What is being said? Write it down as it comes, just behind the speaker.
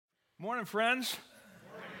Morning, friends.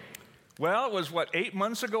 Well, it was 8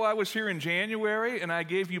 months ago I was here in January, and I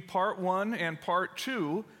gave you part 1 and part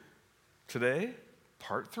 2. Today,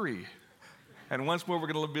 part 3. And once more,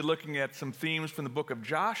 we're going to be looking at some themes from the book of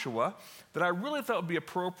Joshua that I really thought would be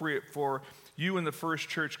appropriate for you in the First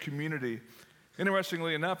Church community.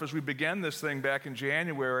 Interestingly enough, as we began this thing back in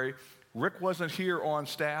January, Rick wasn't here on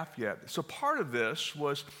staff yet. So part of this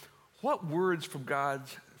was what words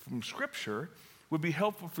from Scripture would be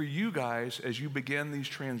helpful for you guys as you begin these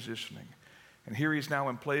transitioning. And here he's now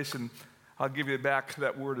in place, and I'll give you back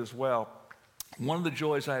that word as well. One of the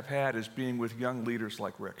joys I've had is being with young leaders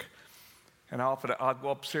like Rick. And I'll go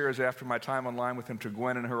upstairs after my time online with him to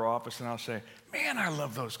Gwen in her office, and I'll say, man, I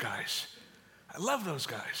love those guys. I love those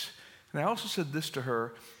guys. And I also said this to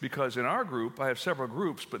her because in our group, I have several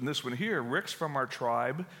groups, but in this one here, Rick's from our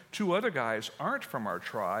tribe. 2 other guys aren't from our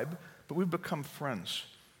tribe, but we've become friends.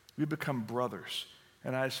 We've become brothers.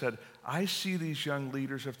 And I said, I see these young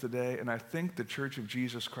leaders of today, and I think the Church of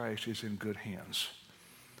Jesus Christ is in good hands.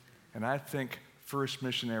 And I think First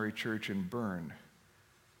Missionary Church in Bern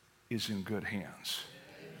is in good hands.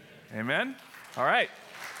 Amen? All right.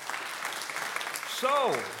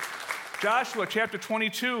 So, Joshua chapter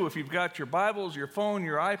 22, if you've got your Bibles, your phone,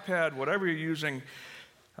 your iPad, whatever you're using,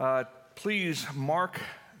 please mark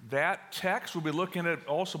that text. We'll be looking at it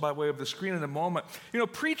also by way of the screen in a moment. You know,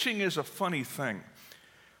 preaching is a funny thing.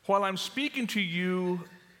 While I'm speaking to you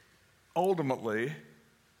ultimately,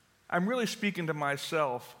 I'm really speaking to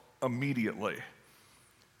myself immediately.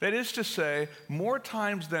 That is to say, more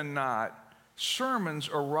times than not, sermons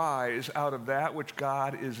arise out of that which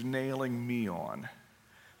God is nailing me on.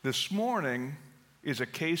 This morning is a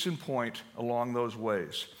case in point along those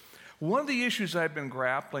ways. One of the issues I've been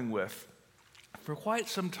grappling with for quite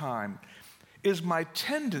some time is my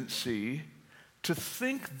tendency to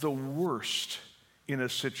think the worst in a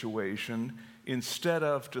situation instead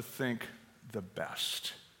of to think the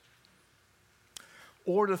best.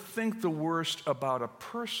 Or to think the worst about a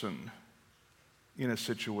person in a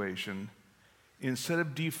situation instead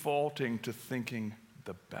of defaulting to thinking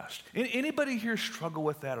the best. Anybody here struggle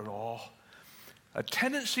with that at all? A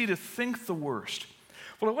tendency to think the worst.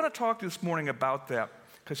 Well, I want to talk this morning about that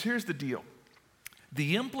because here's the deal.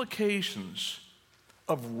 The implications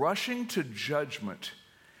of rushing to judgment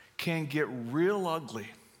can get real ugly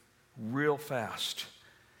real fast.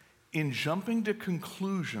 In jumping to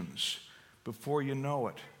conclusions before you know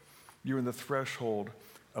it, you're in the threshold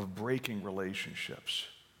of breaking relationships.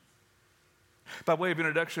 By way of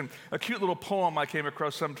introduction, a cute little poem I came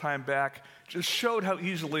across some time back just showed how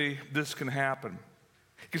easily this can happen.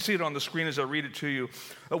 You can see it on the screen as I read it to you.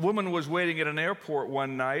 A woman was waiting at an airport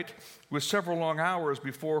one night with several long hours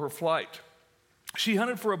before her flight. She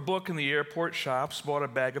hunted for a book in the airport shops, bought a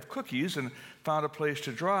bag of cookies, and found a place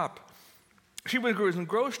to drop. She was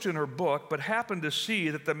engrossed in her book, but happened to see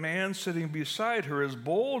that the man sitting beside her, as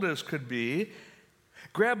bold as could be,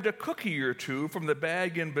 grabbed a cookie or two from the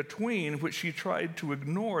bag in between, which she tried to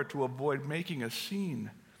ignore to avoid making a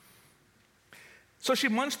scene. So she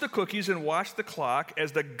munched the cookies and watched the clock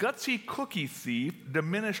as the gutsy cookie thief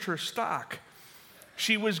diminished her stock.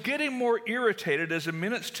 She was getting more irritated as the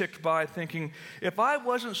minutes ticked by, thinking, if I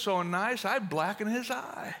wasn't so nice, I'd blacken his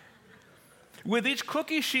eye. With each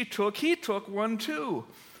cookie she took, he took one too.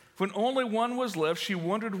 When only one was left, she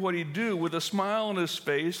wondered what he'd do. With a smile on his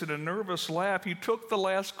face and a nervous laugh, he took the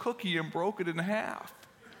last cookie and broke it in half.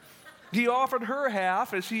 He offered her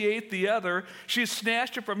half as he ate the other. She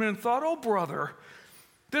snatched it from him and thought, oh, brother,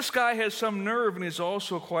 this guy has some nerve and he's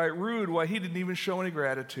also quite rude. Why, he didn't even show any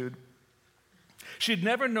gratitude. She'd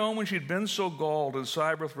never known when she'd been so galled and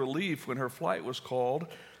sighed with relief when her flight was called.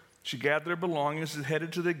 She gathered her belongings and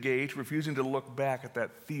headed to the gate, refusing to look back at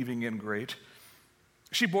that thieving ingrate.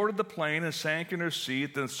 She boarded the plane and sank in her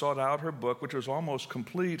seat, then sought out her book, which was almost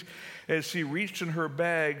complete. As she reached in her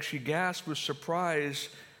bag, she gasped with surprise.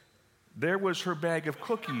 There was her bag of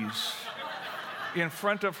cookies in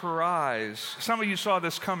front of her eyes. Some of you saw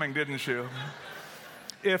this coming, didn't you?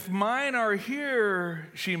 If mine are here,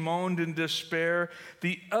 she moaned in despair,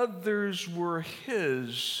 the others were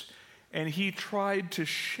his, and he tried to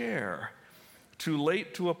share. Too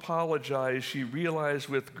late to apologize, she realized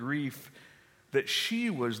with grief that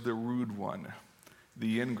she was the rude one,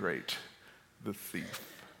 the ingrate, the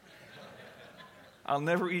thief. I'll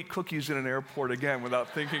never eat cookies in an airport again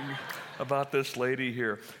without thinking about this lady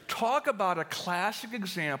here. Talk about a classic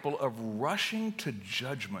example of rushing to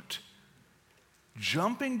judgment.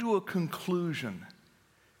 Jumping to a conclusion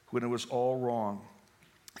when it was all wrong.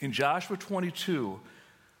 In Joshua 22,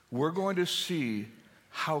 we're going to see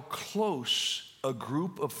how close a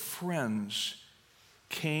group of friends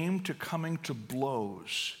came to coming to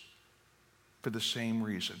blows for the same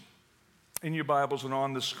reason. In your Bibles and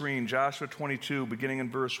on the screen, Joshua 22, beginning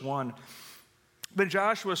in verse 1. Then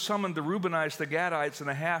Joshua summoned the Reubenites, the Gadites, and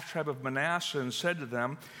the half-tribe of Manasseh and said to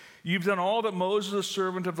them, "You've done all that Moses, the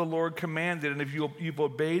servant of the Lord, commanded, and if you've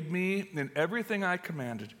obeyed me in everything I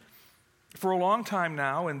commanded. For a long time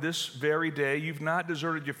now, in this very day, you've not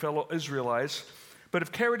deserted your fellow Israelites, but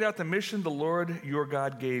have carried out the mission the Lord your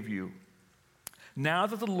God gave you. Now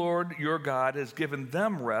that the Lord your God has given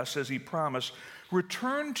them rest, as he promised,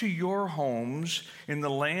 return to your homes in the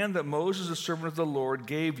land that Moses, the servant of the Lord,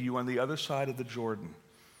 gave you on the other side of the Jordan.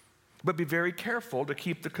 But be very careful to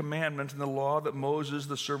keep the commandment and the law that Moses,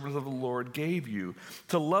 the servant of the Lord, gave you,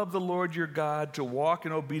 to love the Lord your God, to walk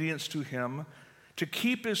in obedience to him, to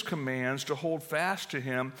keep his commands, to hold fast to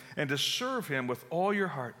him, and to serve him with all your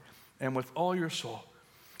heart and with all your soul."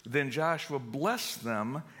 Then Joshua blessed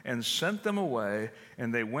them and sent them away,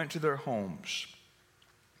 and they went to their homes.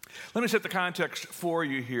 Let me set the context for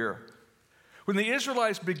you here. When the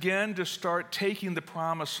Israelites began to start taking the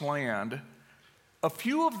promised land, a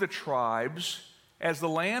few of the tribes, as the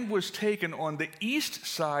land was taken on the east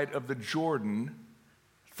side of the Jordan,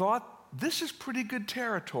 thought this is pretty good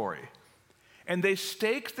territory, and they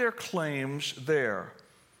staked their claims there.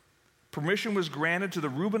 Permission was granted to the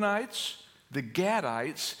Reubenites, the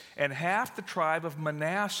Gadites, and half the tribe of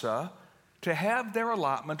Manasseh to have their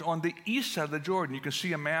allotment on the east side of the Jordan. You can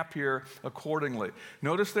see a map here accordingly.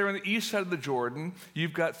 Notice there on the east side of the Jordan,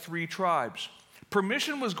 you've got 3 tribes.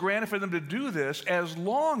 Permission was granted for them to do this as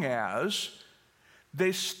long as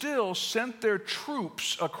they still sent their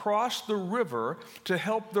troops across the river to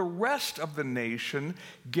help the rest of the nation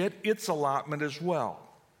get its allotment as well.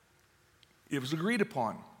 It was agreed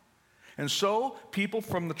upon. And so people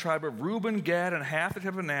from the tribe of Reuben, Gad, and half the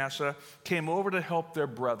tribe of Manasseh came over to help their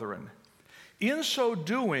brethren. In so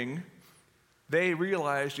doing, they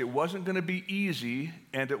realized it wasn't going to be easy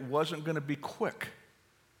and it wasn't going to be quick.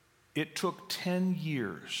 It took 10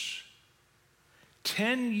 years.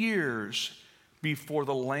 10 years before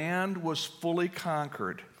the land was fully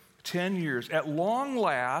conquered. 10 years. At long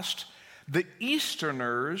last, the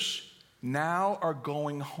Easterners now are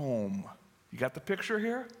going home. You got the picture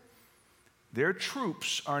here? Their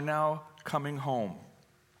troops are now coming home.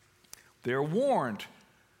 They're warned,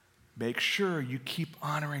 make sure you keep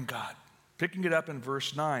honoring God. Picking it up in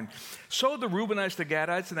verse 9. So the Reubenites, the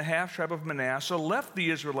Gadites, and the half-tribe of Manasseh left the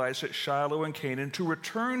Israelites at Shiloh and Canaan to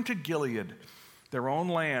return to Gilead, their own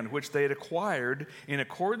land, which they had acquired in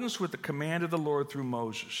accordance with the command of the Lord through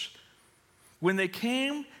Moses. When they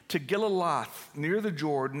came to Gilalath, near the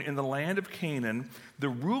Jordan, in the land of Canaan, the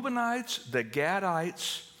Reubenites, the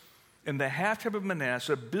Gadites, and the half-tribe of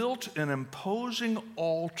Manasseh built an imposing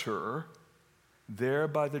altar there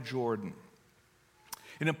by the Jordan.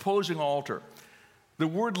 An imposing altar. The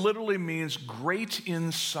word literally means great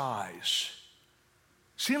in size.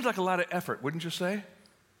 Seems like a lot of effort, wouldn't you say?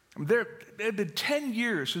 It had been 10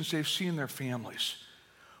 years since they've seen their families.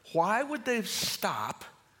 Why would they stop,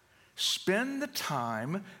 spend the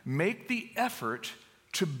time, make the effort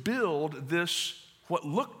to build this, what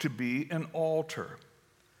looked to be an altar?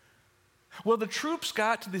 Well, the troops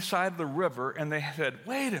got to the side of the river and they said,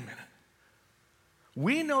 wait a minute.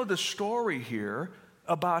 We know the story here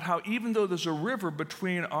about how even though there's a river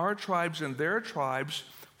between our tribes and their tribes,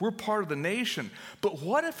 we're part of the nation. But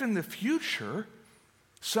what if in the future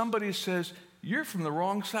somebody says, you're from the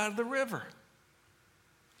wrong side of the river?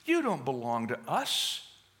 You don't belong to us.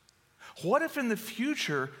 What if in the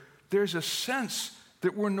future there's a sense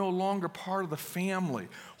that we're no longer part of the family?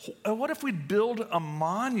 What if we build a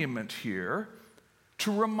monument here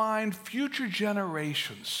to remind future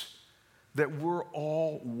generations that we're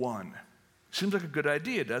all one? Seems like a good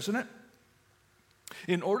idea, doesn't it?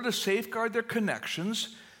 In order to safeguard their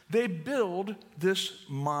connections, they build this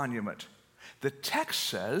monument. The text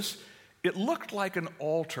says it looked like an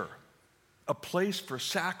altar, a place for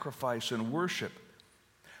sacrifice and worship.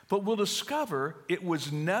 But we'll discover it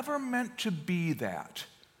was never meant to be that.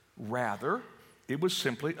 Rather, it was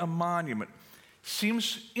simply a monument.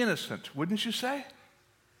 Seems innocent, wouldn't you say?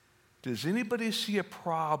 Does anybody see a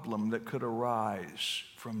problem that could arise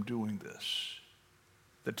from doing this?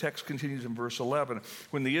 The text continues in verse 11.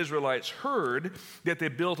 When the Israelites heard that they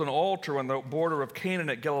built an altar on the border of Canaan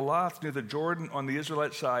at Gilalath near the Jordan on the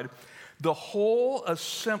Israelite side, the whole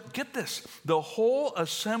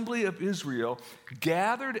assembly of Israel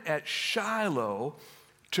gathered at Shiloh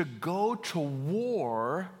to go to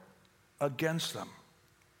war against them.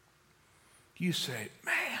 You say,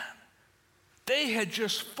 man, they had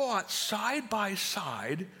just fought side by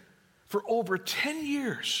side for over 10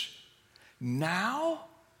 years. Now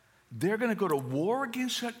they're going to go to war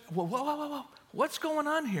against it. Whoa. What's going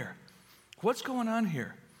on here? What's going on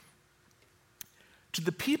here? To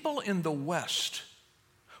the people in the West,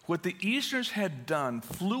 what the Easterners had done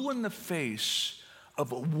flew in the face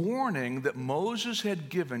of a warning that Moses had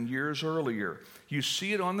given years earlier. You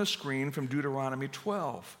see it on the screen from Deuteronomy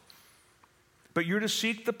 12. But you're to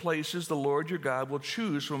seek the places the Lord your God will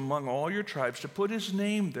choose from among all your tribes to put his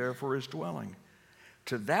name there for his dwelling.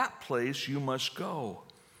 To that place you must go.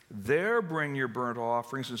 There bring your burnt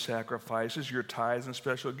offerings and sacrifices, your tithes and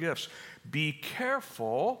special gifts. Be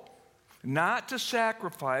careful not to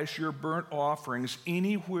sacrifice your burnt offerings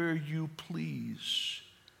anywhere you please.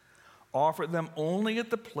 Offer them only at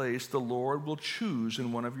the place the Lord will choose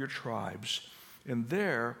in one of your tribes, and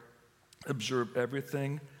there observe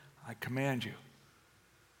everything I command you.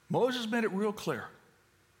 Moses made it real clear.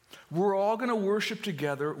 We're all going to worship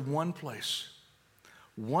together one place,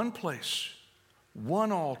 one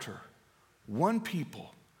altar, one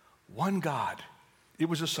people, one God. It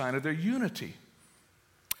was a sign of their unity.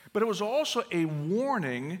 But it was also a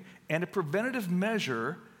warning and a preventative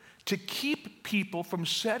measure to keep people from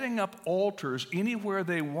setting up altars anywhere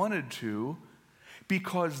they wanted to,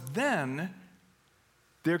 because then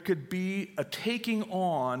there could be a taking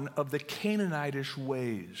on of the Canaanitish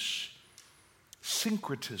ways,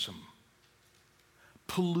 syncretism,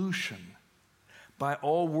 pollution. By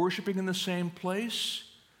all worshiping in the same place,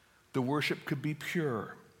 the worship could be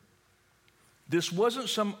pure. This wasn't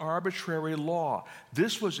some arbitrary law.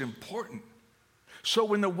 This was important. So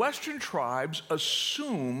when the Western tribes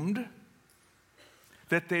assumed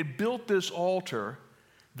that they built this altar,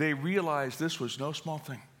 they realized this was no small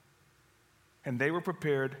thing. And they were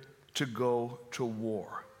prepared to go to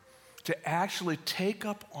war, to actually take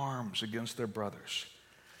up arms against their brothers.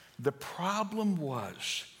 The problem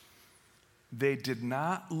was they did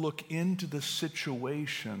not look into the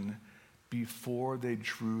situation before they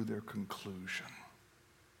drew their conclusion.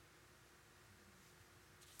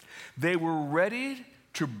 They were ready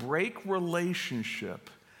to break relationship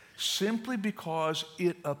simply because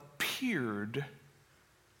it appeared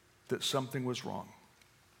that something was wrong.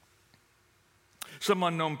 Some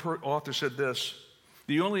unknown author said this: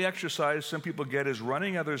 the only exercise some people get is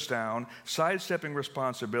running others down, sidestepping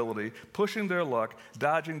responsibility, pushing their luck,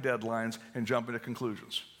 dodging deadlines, and jumping to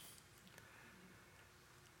conclusions.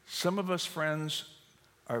 Some of us, friends,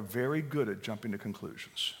 are very good at jumping to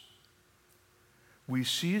conclusions. We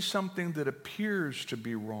see something that appears to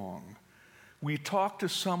be wrong. We talk to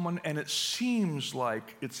someone and it seems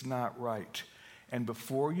like it's not right. And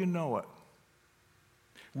before you know it,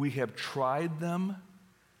 we have tried them,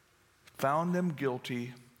 found them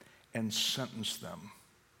guilty, and sentenced them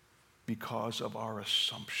because of our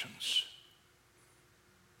assumptions.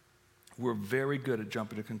 We're very good at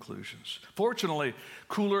jumping to conclusions. Fortunately,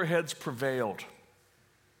 cooler heads prevailed.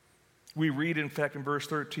 We read, in fact, in verse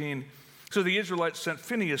 13, so the Israelites sent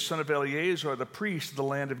Phinehas, son of Eleazar, the priest of the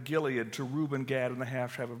land of Gilead, to Reuben, Gad, and the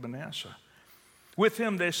half-tribe of Manasseh. With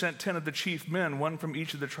him they sent 10 of the chief men, one from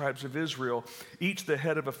each of the tribes of Israel, each the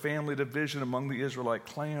head of a family division among the Israelite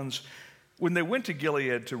clans. When they went to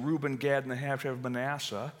Gilead, to Reuben, Gad, and the half-tribe of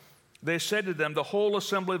Manasseh, they said to them, the whole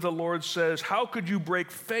assembly of the Lord says, how could you break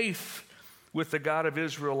faith with the God of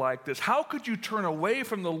Israel like this? How could you turn away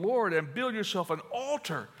from the Lord and build yourself an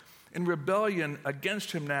altar in rebellion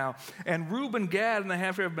against him now? And Reuben, Gad, and the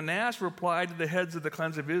half-tribe of Manasseh replied to the heads of the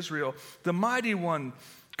clans of Israel, the mighty one,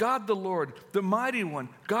 God the Lord, the mighty one,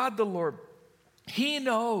 God the Lord, he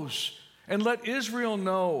knows, and let Israel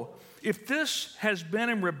know. If this has been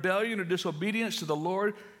in rebellion or disobedience to the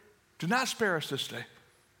Lord, do not spare us this day.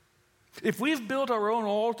 If we've built our own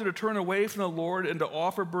altar to turn away from the Lord and to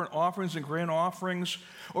offer burnt offerings and grain offerings,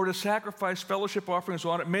 or to sacrifice fellowship offerings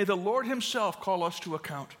on it, may the Lord himself call us to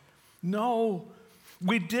account. No,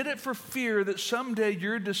 we did it for fear that someday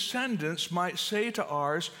your descendants might say to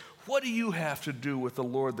ours, what do you have to do with the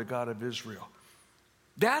Lord, the God of Israel?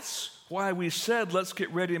 That's why we said, let's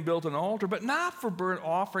get ready and build an altar, but not for burnt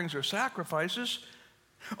offerings or sacrifices.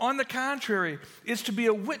 On the contrary, it's to be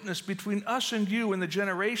a witness between us and you and the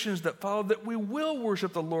generations that follow that we will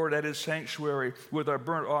worship the Lord at his sanctuary with our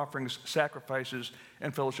burnt offerings, sacrifices,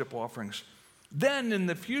 and fellowship offerings. Then in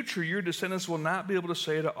the future, your descendants will not be able to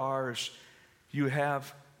say to ours, you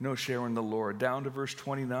have no share in the Lord. Down to verse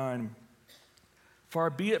 29. Far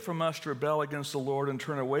be it from us to rebel against the Lord and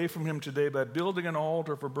turn away from him today by building an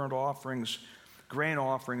altar for burnt offerings, grain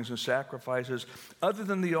offerings, and sacrifices, other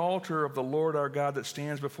than the altar of the Lord our God that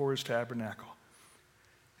stands before his tabernacle.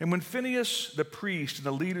 And when Phinehas the priest and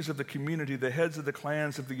the leaders of the community, the heads of the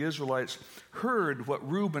clans of the Israelites, heard what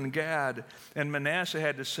Reuben, Gad, and Manasseh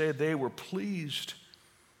had to say, they were pleased.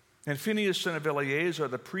 And Phinehas, son of Eleazar,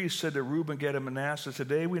 the priest, said to Reuben, Gad, and Manasseh,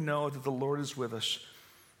 today we know that the Lord is with us,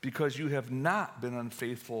 because you have not been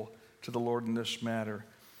unfaithful to the Lord in this matter.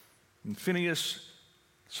 And Phinehas,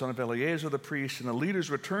 son of Eleazar the priest, and the leaders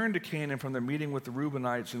returned to Canaan from their meeting with the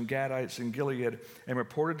Reubenites and Gadites in Gilead and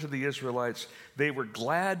reported to the Israelites. They were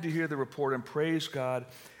glad to hear the report and praised God,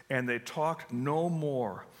 and they talked no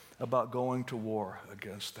more about going to war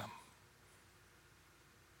against them.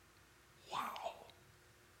 Wow.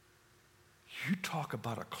 You talk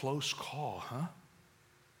about a close call, huh?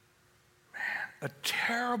 Man, a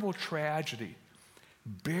terrible tragedy,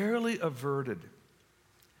 barely averted.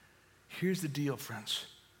 Here's the deal, friends.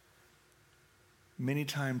 Many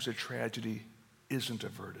times a tragedy isn't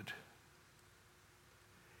averted.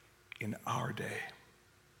 In our day,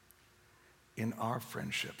 in our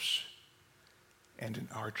friendships, and in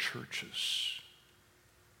our churches,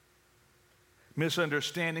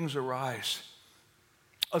 misunderstandings arise,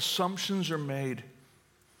 assumptions are made,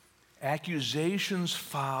 accusations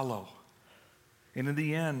follow, and in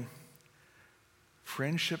the end,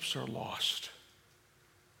 friendships are lost,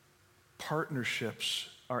 partnerships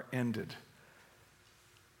are ended,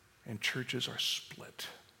 and churches are split.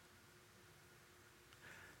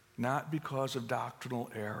 Not because of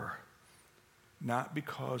doctrinal error, not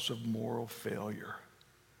because of moral failure,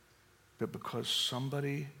 but because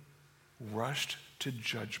somebody rushed to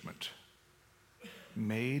judgment,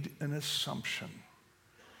 made an assumption,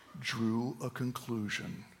 drew a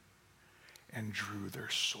conclusion, and drew their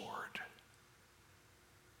sword.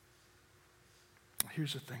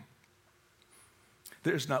 Here's the thing.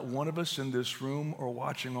 There's not one of us in this room or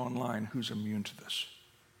watching online who's immune to this.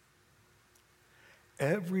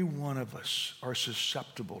 Every one of us are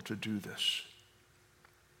susceptible to do this.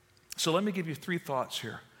 So let me give you 3 thoughts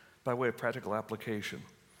here by way of practical application.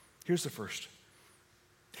 Here's the first.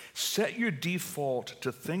 Set your default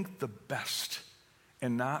to think the best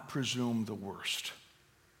and not presume the worst.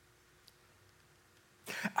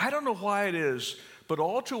 I don't know why it is, but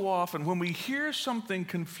all too often when we hear something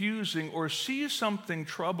confusing or see something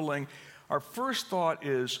troubling, our first thought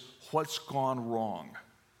is, what's gone wrong?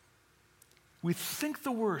 We think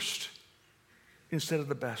the worst instead of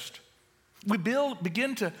the best. We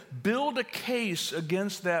begin to build a case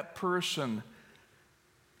against that person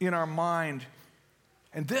in our mind.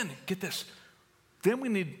 And then, get this, then we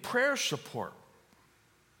need prayer support.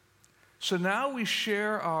 So now we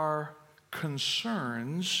share our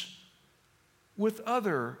concerns with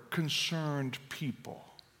other concerned people.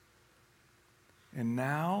 And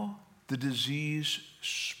now the disease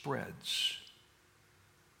spreads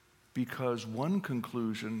because one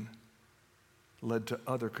conclusion led to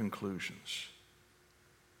other conclusions.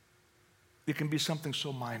 It can be something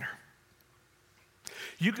so minor.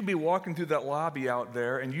 You can be walking through that lobby out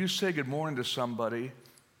there and you say good morning to somebody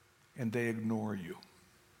and they ignore you.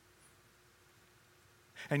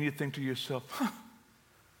 And you think to yourself,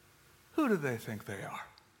 who do they think they are?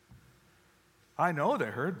 I know they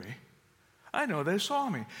heard me. I know they saw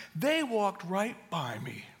me. They walked right by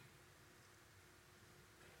me.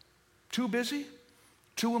 Too busy?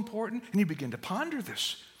 Too important? And you begin to ponder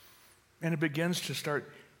this. And it begins to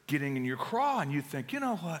start getting in your craw, and you think, you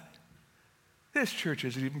know what? This church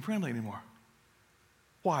isn't even friendly anymore.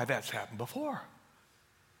 Why, that's happened before.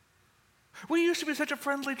 We used to be such a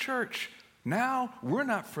friendly church. Now we're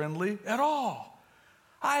not friendly at all.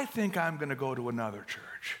 I think I'm going to go to another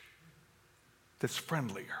church that's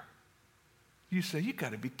friendlier. You say, you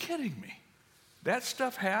got to be kidding me. That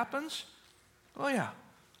stuff happens? Oh, yeah.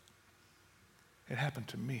 It happened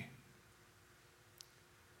to me.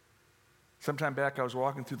 Sometime back, I was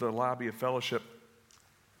walking through the lobby of Fellowship,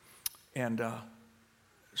 and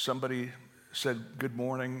somebody said, good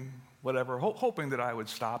morning, whatever, hoping that I would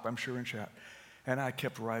stop, I'm sure, and chat. And I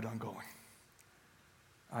kept right on going.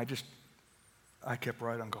 I kept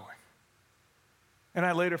right on going. And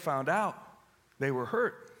I later found out they were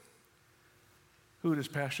hurt. Who does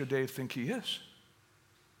Pastor Dave think he is?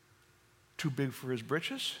 Too big for his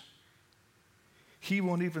britches? He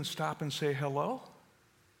won't even stop and say hello?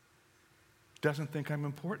 Doesn't think I'm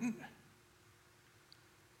important?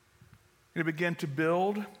 It began to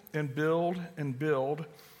build and build and build.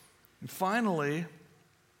 And finally,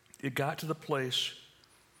 it got to the place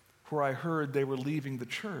where I heard they were leaving the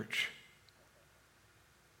church.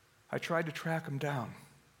 I tried to track them down.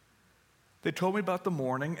 They told me about the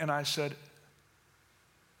morning, and I said,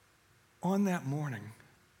 on that morning,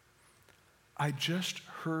 I just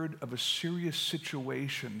heard of a serious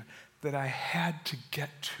situation that I had to get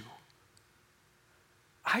to.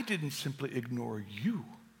 I didn't simply ignore you.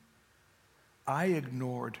 I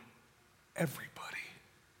ignored everybody.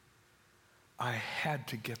 I had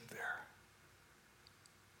to get there.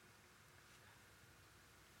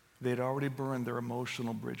 They'd already burned their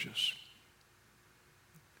emotional bridges.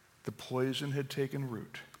 The poison had taken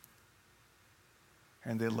root,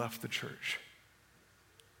 and they left the church.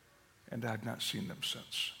 And I've not seen them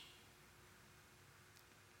since.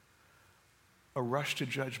 A rush to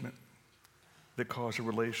judgment that caused a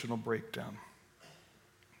relational breakdown.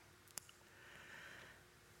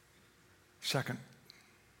 Second,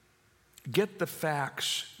 get the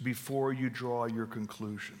facts before you draw your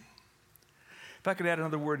conclusion. If I could add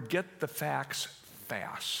another word, get the facts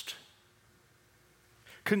fast.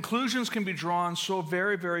 Conclusions can be drawn so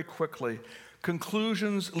very, very quickly.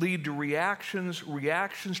 Conclusions lead to reactions.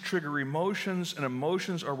 Reactions trigger emotions, and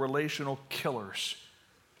emotions are relational killers.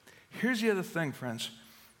 Here's the other thing, friends.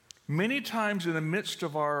 Many times in the midst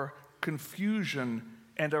of our confusion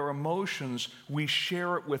and our emotions, we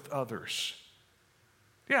share it with others.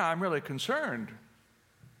 Yeah, I'm really concerned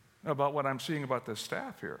about what I'm seeing about this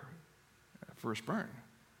staff here at First Burn.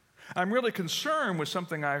 I'm really concerned with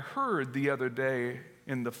something I heard the other day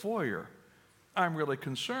in the foyer. I'm really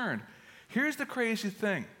concerned. Here's the crazy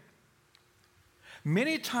thing.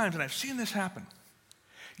 Many times, and I've seen this happen,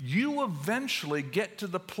 you eventually get to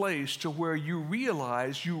the place to where you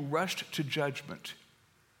realize you rushed to judgment.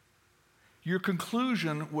 Your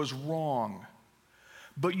conclusion was wrong,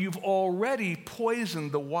 but you've already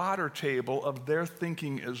poisoned the water table of their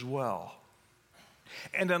thinking as well.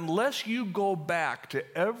 And unless you go back to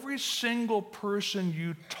every single person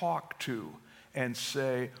you talk to and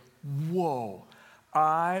say, whoa,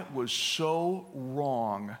 I was so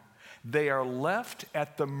wrong, they are left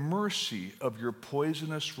at the mercy of your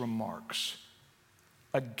poisonous remarks.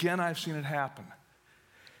 Again, I've seen it happen.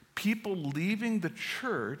 People leaving the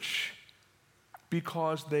church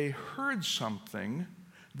because they heard something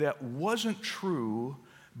that wasn't true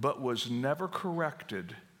but was never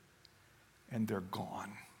corrected, and they're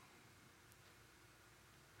gone.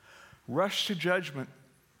 Rush to judgment,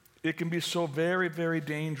 it can be so very, very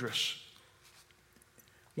dangerous.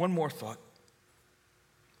 One more thought.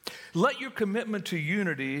 Let your commitment to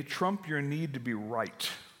unity trump your need to be right.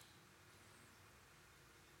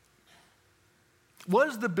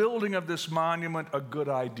 Was the building of this monument a good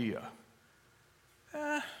idea?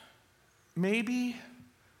 Maybe,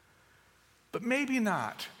 but maybe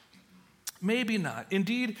not. Maybe not.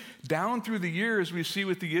 Indeed, down through the years, we see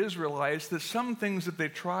with the Israelites that some things that they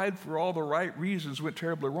tried for all the right reasons went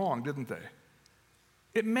terribly wrong, didn't they?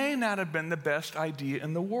 It may not have been the best idea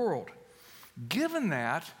in the world. Given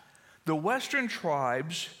that, the Western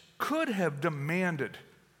tribes could have demanded,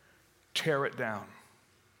 tear it down.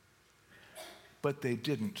 But they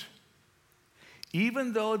didn't.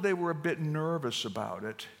 Even though they were a bit nervous about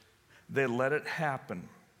it, they let it happen.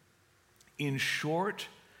 In short,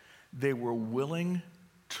 they were willing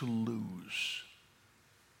to lose.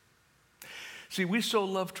 See, we so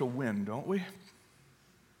love to win, don't we?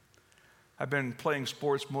 I've been playing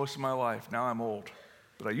sports most of my life. Now I'm old,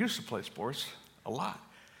 but I used to play sports a lot.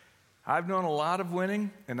 I've known a lot of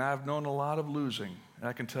winning, and I've known a lot of losing. And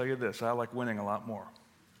I can tell you this, I like winning a lot more.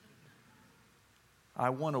 I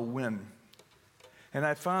want to win. And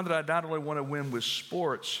I found that I not only want to win with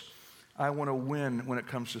sports, I want to win when it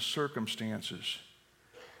comes to circumstances.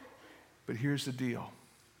 But here's the deal.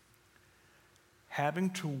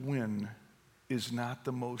 Having to win is not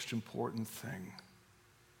the most important thing.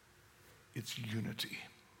 It's unity.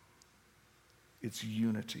 It's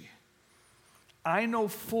unity. I know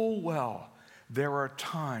full well there are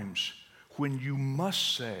times when you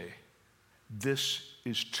must say, this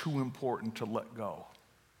is too important to let go.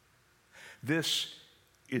 This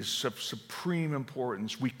is of supreme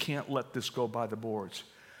importance. We can't let this go by the boards.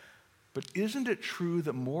 But isn't it true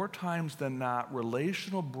that more times than not,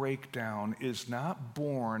 relational breakdown is not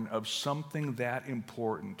born of something that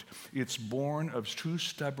important? It's born of two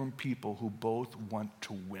stubborn people who both want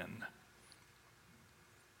to win.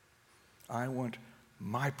 I want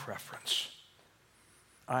my preference.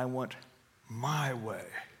 I want my way.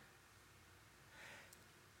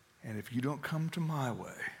 And if you don't come to my way,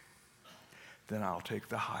 then I'll take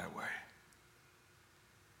the highway.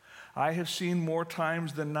 I have seen more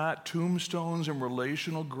times than not tombstones and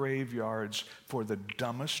relational graveyards for the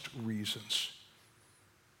dumbest reasons.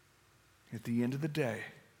 At the end of the day,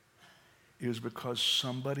 it was because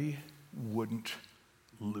somebody wouldn't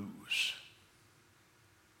lose.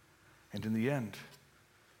 And in the end,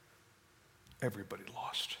 everybody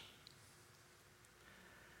lost.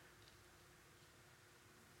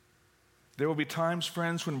 There will be times,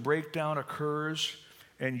 friends, when breakdown occurs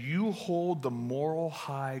and you hold the moral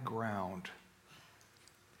high ground.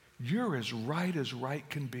 You're as right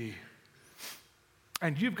can be.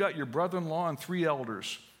 And you've got your brother-in-law and 3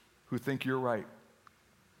 elders who think you're right.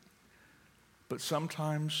 But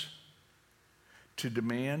sometimes to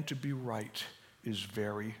demand to be right is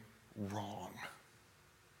very wrong.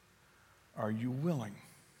 Are you willing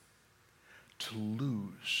to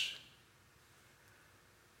lose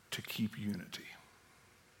to keep unity?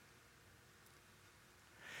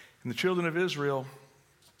 In the children of Israel,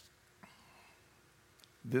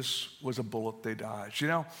 this was a bullet they dodged. You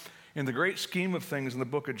know, in the great scheme of things in the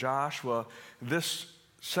book of Joshua, this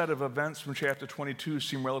set of events from chapter 22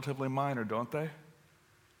 seem relatively minor, don't they? I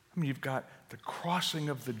mean, you've got the crossing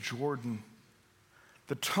of the Jordan,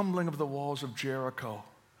 the tumbling of the walls of Jericho,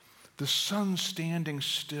 the sun standing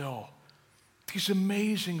still, these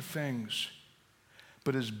amazing things.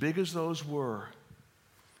 But as big as those were,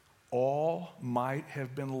 all might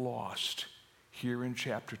have been lost here in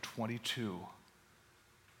chapter 22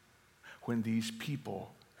 when these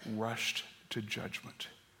people rushed to judgment.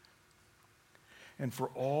 And for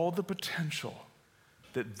all the potential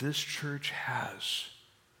that this church has,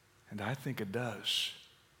 and I think it does,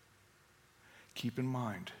 keep in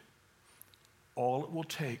mind, all it will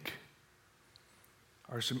take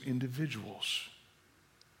are some individuals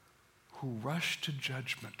who rush to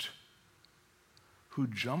judgment, who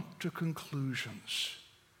jump to conclusions,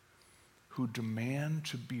 who demand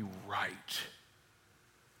to be right,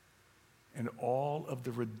 and all of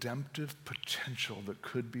the redemptive potential that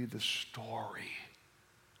could be the story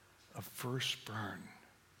of First Burn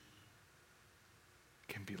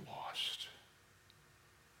can be lost.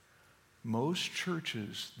 Most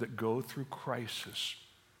churches that go through crisis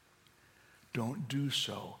don't do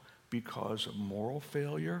so because of moral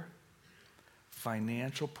failure,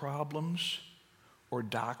 financial problems, or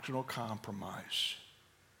doctrinal compromise.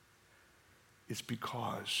 It's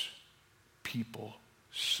because people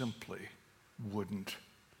simply wouldn't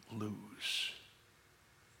lose.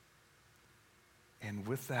 And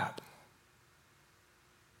with that,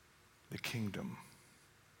 the kingdom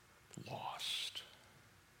lost.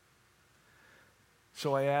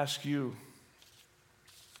 So I ask you,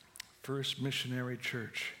 First Missionary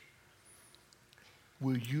Church,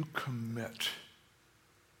 will you commit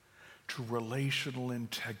to relational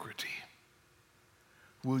integrity?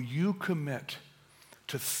 Will you commit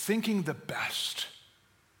to thinking the best?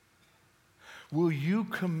 Will you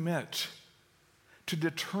commit to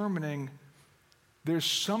determining there's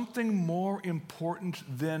something more important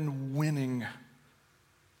than winning?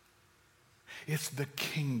 It's the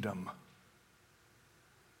kingdom.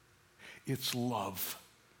 It's love.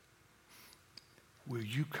 Will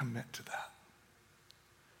you commit to that?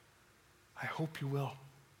 I hope you will.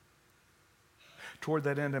 Toward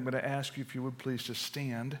that end, I'm going to ask you if you would please to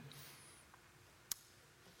stand.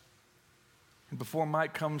 And before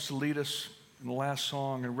Mike comes to lead us in the last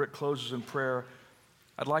song and Rick closes in prayer,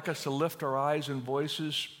 I'd like us to lift our eyes and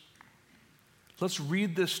voices. Let's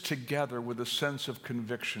read this together with a sense of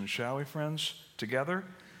conviction, shall we, friends? Together?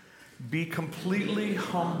 Be completely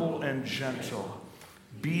humble and gentle.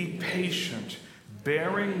 Be patient,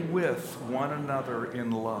 bearing with one another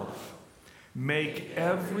in love. Make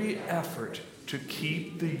every effort to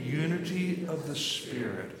keep the unity of the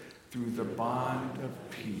Spirit through the bond of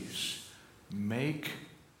peace. Make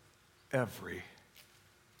every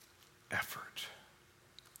effort.